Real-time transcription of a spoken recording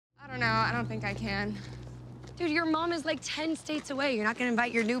know. I don't think I can. Dude, your mom is like 10 states away. You're not gonna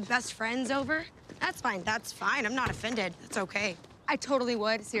invite your new best friends over? That's fine. That's fine. I'm not offended. That's okay. I totally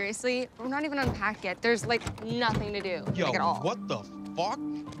would, seriously. We're not even unpacked yet. There's, like, nothing to do, Yo, like, at all. what the fuck?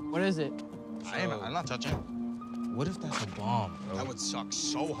 What is it? I'm not touching. What if that's a bomb, bro? That would suck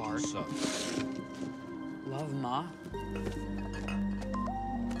so hard. Love, Ma.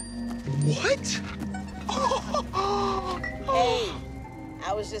 What? Hey,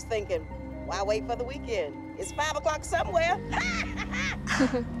 I was just thinking, why wait for the weekend? It's 5 o'clock somewhere.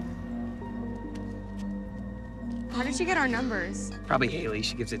 How did she get our numbers? Probably Haley.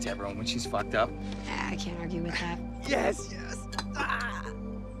 She gives it to everyone when she's fucked up. I can't argue with that. Yes, yes. Ah.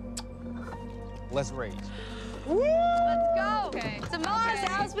 Let's rage. Let's go. Okay. To Ma's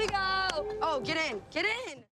house we go. Oh, get in. Get in.